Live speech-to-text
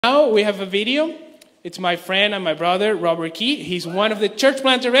Now we have a video. It's my friend and my brother, Robert Key. He's one of the church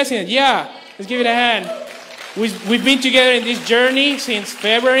planter residents. Yeah, let's give it a hand. We've been together in this journey since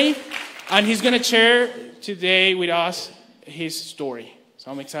February, and he's going to share today with us his story.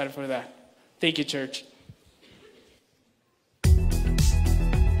 So I'm excited for that. Thank you, church.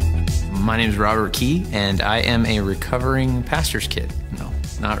 My name is Robert Key, and I am a recovering pastor's kid. No,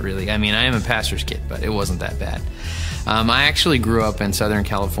 not really. I mean, I am a pastor's kid, but it wasn't that bad. I actually grew up in Southern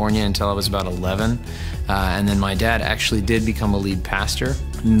California until I was about 11, and then my dad actually did become a lead pastor,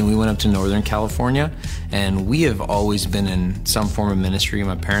 and then we went up to Northern California, and we have always been in some form of ministry.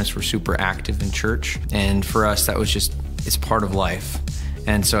 My parents were super active in church, and for us, that was just, it's part of life.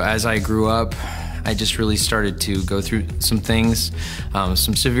 And so as I grew up, I just really started to go through some things,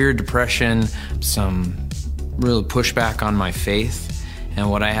 some severe depression, some real pushback on my faith. And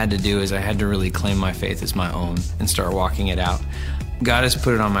what I had to do is I had to really claim my faith as my own and start walking it out. God has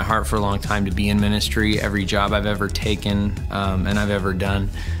put it on my heart for a long time to be in ministry. Every job I've ever taken and I've ever done,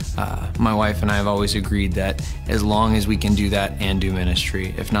 my wife and I have always agreed that as long as we can do that and do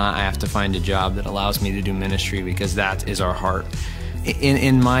ministry. If not, I have to find a job that allows me to do ministry because that is our heart.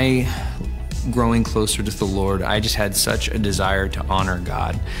 In my growing closer to the Lord, I just had such a desire to honor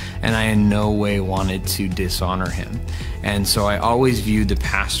God, and I in no way wanted to dishonor Him. And so I always viewed the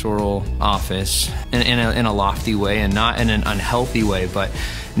pastoral office in a lofty way, and not in an unhealthy way, but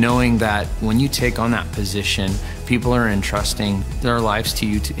knowing that when you take on that position, people are entrusting their lives to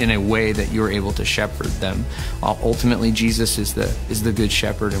you in a way that you're able to shepherd them. Ultimately, Jesus is the good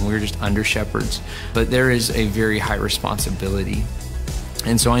shepherd, and we're just under shepherds. But there is a very high responsibility.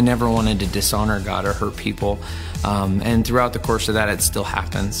 And so I never wanted to dishonor God or hurt people. And throughout the course of that, it still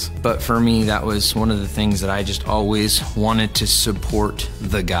happens. But for me, that was one of the things that I just always wanted to support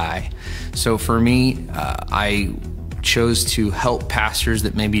the guy. So for me, I chose to help pastors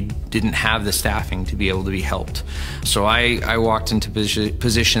that maybe didn't have the staffing to be able to be helped. So I walked into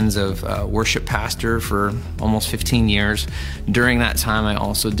positions of worship pastor for almost 15 years. During that time, I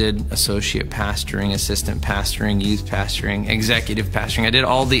also did associate pastoring, assistant pastoring, youth pastoring, executive pastoring. I did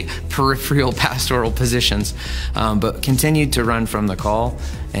all the peripheral pastoral positions, but continued to run from the call.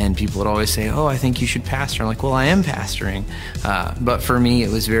 And people would always say, oh, I think you should pastor. I'm like, well, I am pastoring. But for me,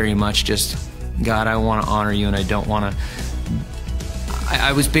 it was very much just, God, I want to honor you, and I don't want to.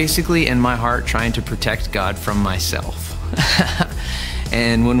 I was basically in my heart trying to protect God from myself.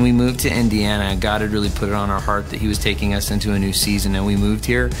 And when we moved to Indiana, God had really put it on our heart that He was taking us into a new season, and we moved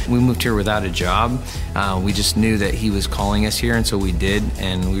here. We moved here without a job. We just knew that He was calling us here, and so we did,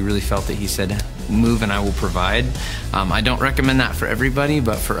 and we really felt that He said, move and I will provide. I don't recommend that for everybody,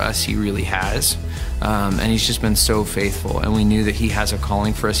 but for us, He really has. And He's just been so faithful, and we knew that He has a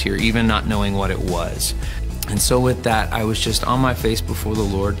calling for us here, even not knowing what it was. And so with that, I was just on my face before the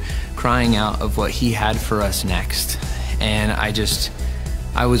Lord, crying out of what He had for us next. And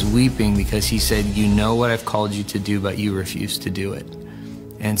I was weeping because He said, you know what I've called you to do, but you refuse to do it.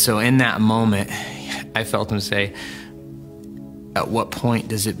 And so in that moment, I felt Him say, at what point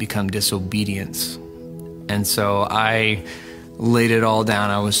does it become disobedience? And so I laid it all down.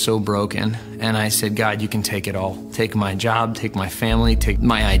 I was so broken. And I said, God, you can take it all. Take my job, take my family, take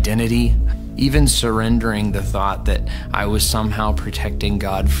my identity, even surrendering the thought that I was somehow protecting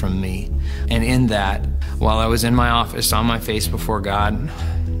God from me. And in that, while I was in my office on my face before God,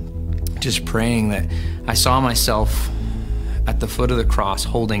 just praying, that I saw myself at the foot of the cross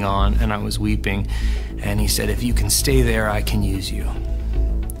holding on, and I was weeping. And He said, if you can stay there, I can use you.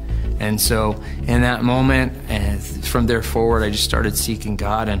 And so in that moment, and from there forward, I just started seeking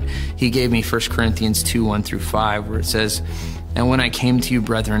God, and He gave me 1 Corinthians 2:1-5, where it says, and when I came to you,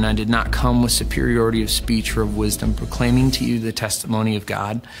 brethren, I did not come with superiority of speech or of wisdom, proclaiming to you the testimony of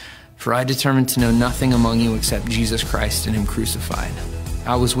God. For I determined to know nothing among you except Jesus Christ and Him crucified.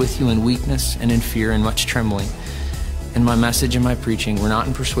 I was with you in weakness and in fear and much trembling. And my message and my preaching were not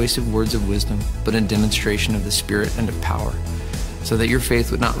in persuasive words of wisdom, but in demonstration of the Spirit and of power, so that your faith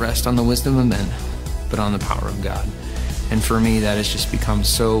would not rest on the wisdom of men, but on the power of God. And for me, that has just become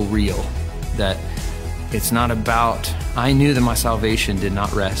so real that it's not about, I knew that my salvation did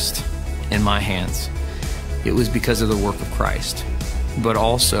not rest in my hands. It was because of the work of Christ. But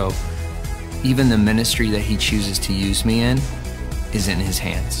also, even the ministry that He chooses to use me in is in His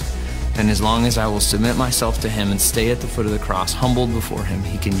hands. And as long as I will submit myself to Him and stay at the foot of the cross, humbled before Him,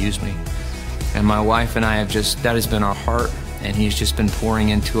 He can use me. And my wife and I have just, that has been our heart, and He's just been pouring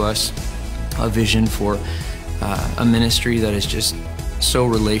into us a vision for a ministry that is just so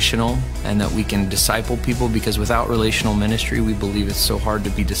relational and that we can disciple people, because without relational ministry, we believe it's so hard to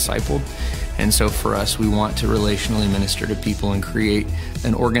be discipled. And so for us, we want to relationally minister to people and create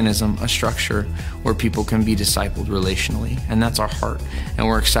an organism, a structure where people can be discipled relationally. And that's our heart. And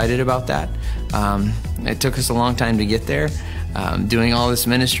we're excited about that. It took us a long time to get there, doing all this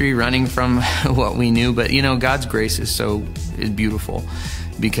ministry, running from what we knew. But you know, God's grace is beautiful,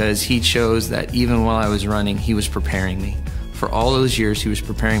 because He chose that even while I was running, He was preparing me. For all those years, He was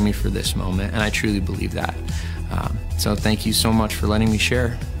preparing me for this moment, and I truly believe that. So thank you so much for letting me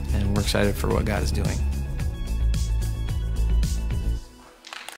share, and we're excited for what God is doing.